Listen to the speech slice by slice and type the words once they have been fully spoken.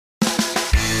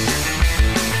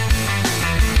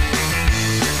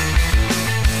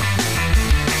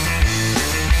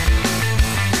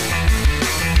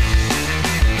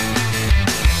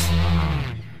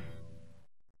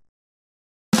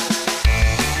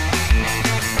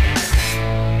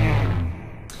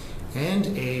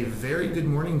good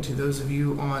morning to those of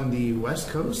you on the West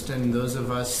Coast and those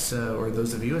of us, or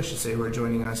those of you, I should say, who are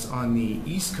joining us on the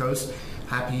East Coast.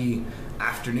 Happy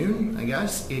afternoon, I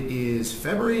guess. It is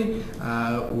February.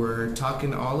 We're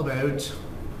talking all about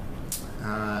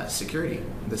security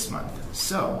this month.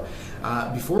 So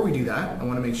before we do that, I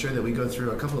want to make sure that we go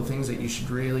through a couple of things that you should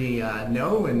really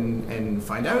know and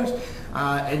find out,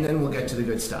 and then we'll get to the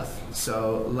good stuff.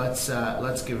 So let's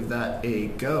give that a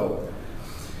go.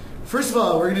 First of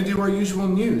all, we're going to do our usual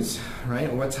news,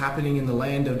 right? What's happening in the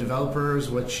land of developers,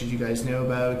 what should you guys know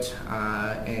about,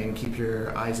 and keep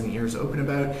your eyes and ears open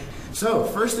about. So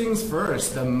first things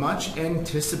first, the much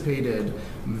anticipated,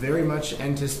 very much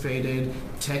anticipated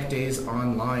Tech Days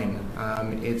Online.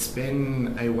 It's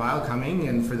been a while coming,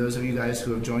 and for those of you guys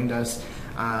who have joined us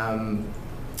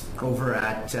over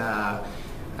at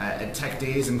Tech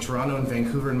Days in Toronto and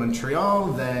Vancouver and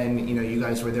Montreal, then you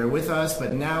guys were there with us,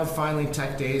 but now finally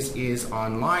Tech Days is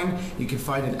online. You can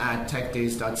find it at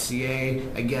techdays.ca.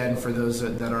 Again, for those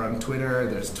that are on Twitter,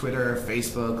 there's Twitter,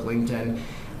 Facebook, LinkedIn.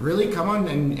 Really come on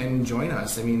and join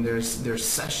us. I mean, there's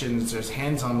sessions, there's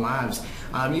hands-on labs,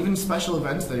 even special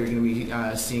events that you're going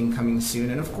to be seeing coming soon,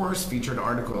 and of course featured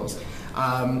articles.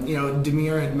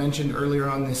 Demir had mentioned earlier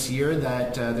on this year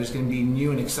that there's going to be new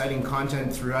and exciting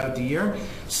content throughout the year,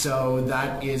 so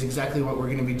that is exactly what we're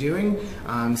going to be doing.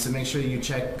 So make sure that you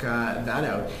check that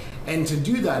out. And to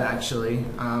do that, actually,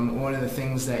 one of the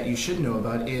things that you should know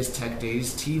about is Tech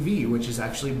Days TV, which is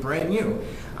actually brand new.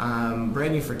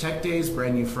 Brand new for Tech Days,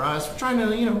 brand new for us. We're trying to,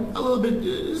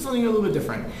 something a little bit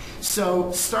different. So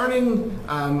starting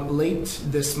late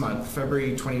this month,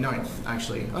 February 29th,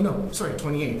 actually. Oh no, sorry,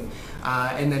 28th.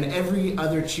 And then every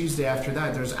other Tuesday after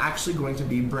that, there's actually going to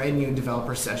be brand new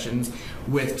developer sessions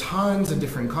with tons of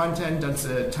different content,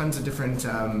 tons of different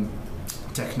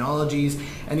technologies.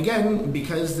 And again,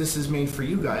 because this is made for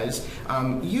you guys,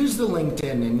 use the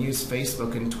LinkedIn and use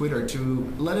Facebook and Twitter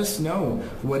to let us know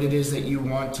what it is that you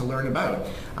want to learn about.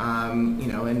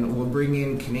 And we'll bring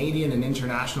in Canadian and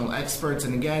international experts.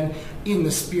 And again, in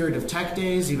the spirit of Tech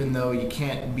Days, even though you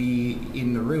can't be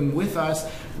in the room with us,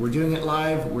 we're doing it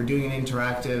live, we're doing it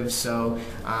interactive, so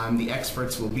the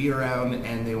experts will be around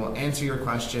and they will answer your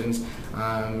questions,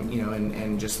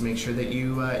 and just make sure that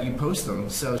you post them.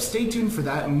 So stay tuned for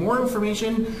that. More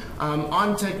information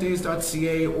on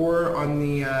techdays.ca or on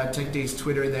the Tech Days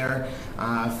Twitter there,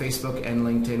 Facebook and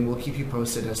LinkedIn. We'll keep you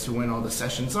posted as to when all the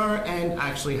sessions are and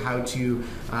actually how to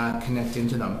connect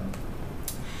into them.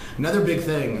 Another big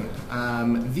thing,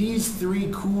 these three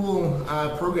cool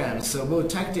programs, so both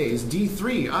Tech Days,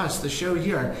 D3, us, the show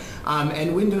here,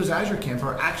 and Windows Azure Camp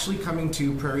are actually coming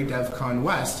to Prairie DevCon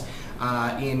West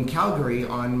in Calgary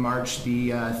on March the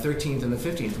 13th and the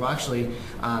 15th. Well, actually,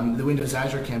 the Windows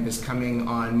Azure Camp is coming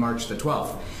on March the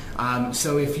 12th.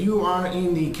 So if you are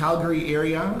in the Calgary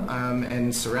area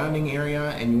and surrounding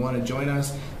area and you want to join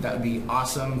us, that would be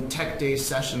awesome. Tech Day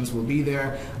sessions will be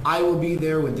there. I will be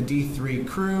there with the D3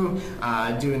 crew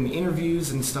doing the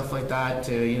interviews and stuff like that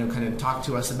to kind of talk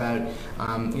to us about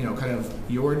kind of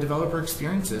your developer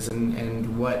experiences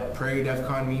and what Prairie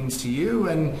DevCon means to you,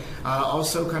 and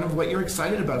also kind of what you're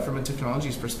excited about from a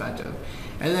technologies perspective.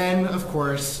 And then, of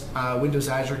course, Windows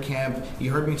Azure Camp.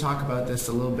 You heard me talk about this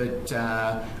a little bit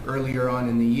earlier on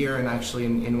in the year, and actually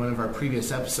in one of our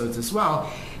previous episodes as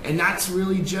well. And that's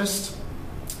really just,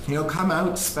 come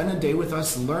out, spend a day with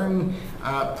us, learn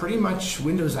pretty much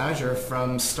Windows Azure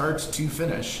from start to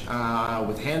finish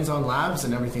with hands-on labs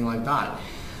and everything like that.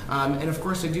 And of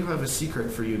course, I do have a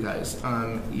secret for you guys.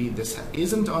 This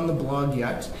isn't on the blog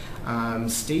yet.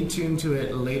 Stay tuned to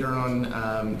it later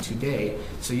on today.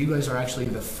 So you guys are actually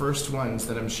the first ones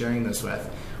that I'm sharing this with.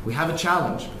 We have a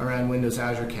challenge around Windows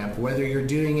Azure Camp, whether you're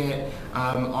doing it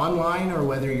online or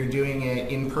whether you're doing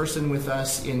it in person with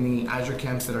us in the Azure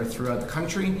camps that are throughout the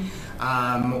country,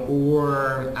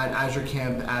 or at Azure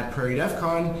Camp at Prairie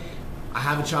DevCon. I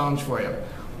have a challenge for you.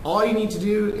 All you need to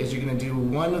do is you're going to do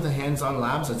one of the hands-on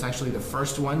labs. That's actually the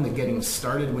first one, the Getting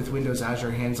Started with Windows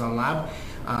Azure Hands-On Lab.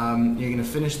 You're going to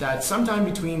finish that sometime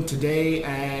between today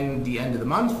and the end of the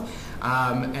month,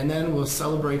 and then we'll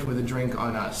celebrate with a drink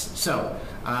on us. So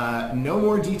no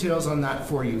more details on that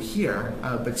for you here,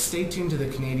 but stay tuned to the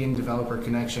Canadian Developer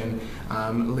Connection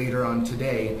later on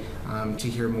today to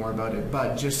hear more about it.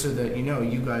 But just so that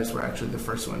you guys were actually the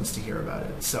first ones to hear about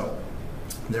it. So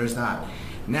there's that.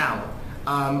 Now,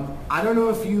 I don't know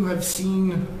if you have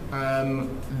seen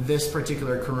this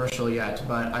particular commercial yet,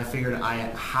 but I figured I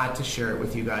had to share it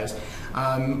with you guys.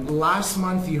 Last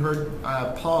month you heard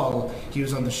Paul, he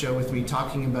was on the show with me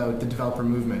talking about the developer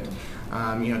movement.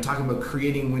 talking about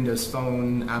creating Windows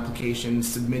Phone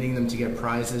applications, submitting them to get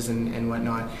prizes and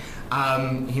whatnot.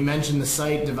 He mentioned the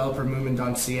site,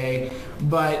 developermovement.ca,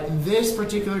 but this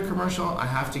particular commercial, I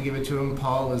have to give it to him,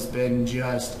 Paul, has been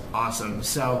just awesome.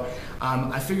 So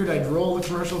I figured I'd roll the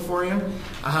commercial for you.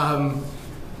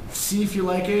 See if you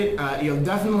like it. You'll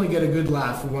definitely get a good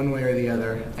laugh one way or the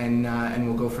other, and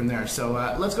we'll go from there. So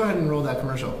let's go ahead and roll that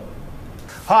commercial.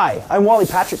 Hi, I'm Wally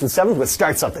Patrick VII with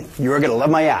Start Something. You are going to love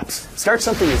my apps. Start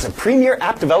Something is a premier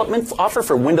app development offer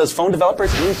for Windows Phone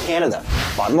developers in Canada.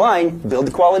 Bottom line, build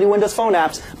the quality Windows Phone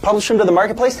apps, publish them to the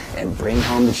marketplace, and bring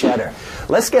home the cheddar.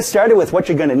 Let's get started with what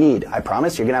you're going to need. I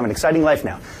promise you're going to have an exciting life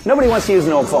now. Nobody wants to use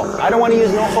an old phone. I don't want to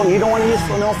use an old phone. You don't want to use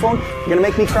an old phone. You're going to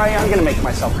make me cry. I'm going to make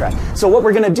myself cry. So what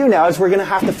we're going to do now is we're going to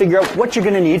have to figure out what you're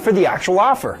going to need for the actual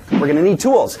offer. We're going to need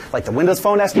tools like the Windows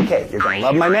Phone SDK. You're going to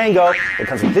love my Mango. It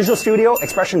comes with Visual Studio,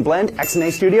 Expression Blend,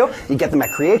 XNA Studio. You get them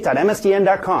at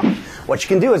create.msdn.com. What you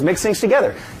can do is mix things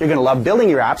together. You're going to love building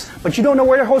your apps, but you don't know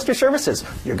where to host your services.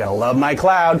 You're going to love my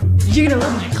cloud. You're going to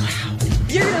love my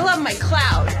cloud. You're going to love my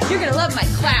cloud. You're going to love my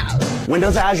cloud.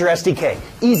 Windows Azure SDK.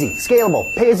 Easy,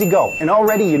 scalable, pay as you go, and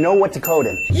already you know what to code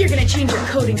in. You're going to change your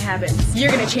coding habits. You're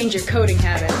going to change your coding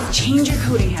habits. Change your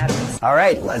coding habits. All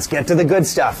right, let's get to the good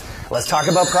stuff. Let's talk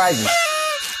about prizes.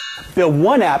 Build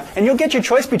one app, and you'll get your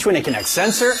choice between a Kinect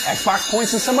sensor, Xbox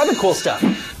points, and some other cool stuff.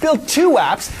 Build two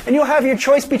apps, and you'll have your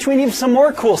choice between even some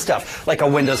more cool stuff, like a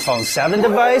Windows Phone 7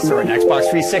 device or an Xbox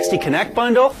 360 Kinect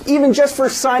bundle. Even just for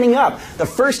signing up, the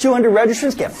first 200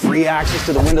 registrants get free access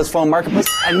to the Windows Phone Marketplace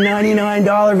at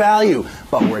 $99 value.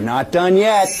 But we're not done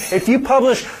yet. If you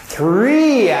publish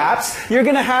 3 apps, you're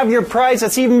going to have your prize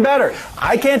that's even better.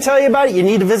 I can't tell you about it. You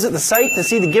need to visit the site to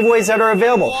see the giveaways that are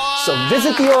available. So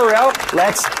visit the URL.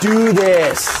 Let's do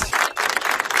this.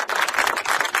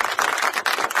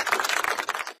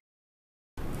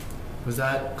 Was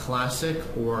that classic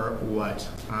or what?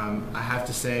 I have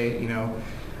to say,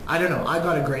 I don't know. I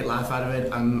got a great laugh out of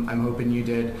it. I'm hoping you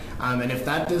did. And if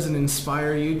that doesn't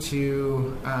inspire you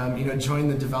to, join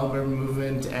the developer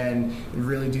movement and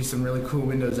really do some really cool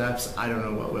Windows apps, I don't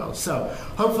know what will. So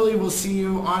hopefully we'll see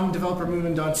you on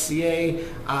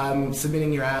developermovement.ca,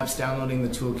 submitting your apps, downloading the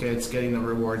toolkits, getting the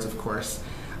rewards, of course.